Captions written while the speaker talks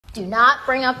Do not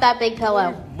bring up that big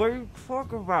pillow. What are you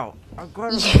talking about? I'll go.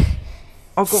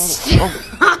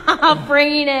 I'm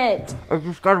bringing it. I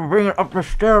just gotta bring it up the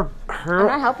stairs. I'm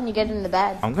not helping you get into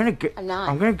bed. I'm not.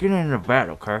 I'm gonna get into bed,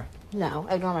 okay? No,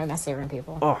 ignore my messy room,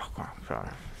 people. Oh, God, sorry.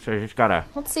 So you just gotta.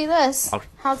 Let's see this.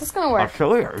 How's this gonna I'll work?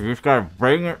 show you. You just gotta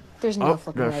bring it. There's no up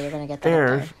flipping the way you're gonna get that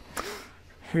up stairs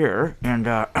here, and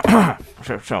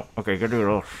so okay, you gotta do a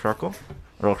little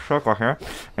circle here,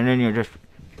 and then you just.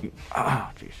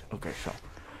 Jeez. Okay, so.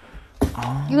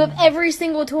 You have every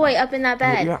single toy up in that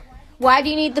bed. Yeah. Why do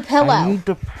you need the pillow? I need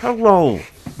the pillow,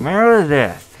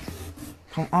 Meredith.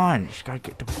 Come on, you just gotta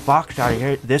get the box out of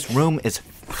here. This room is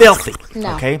filthy.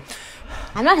 No. Okay.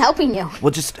 I'm not helping you.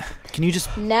 Well, can you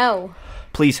just No.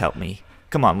 please help me?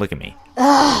 Come on, look at me.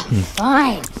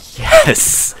 Fine.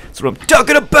 Yes, that's what I'm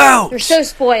talking about. You're so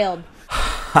spoiled.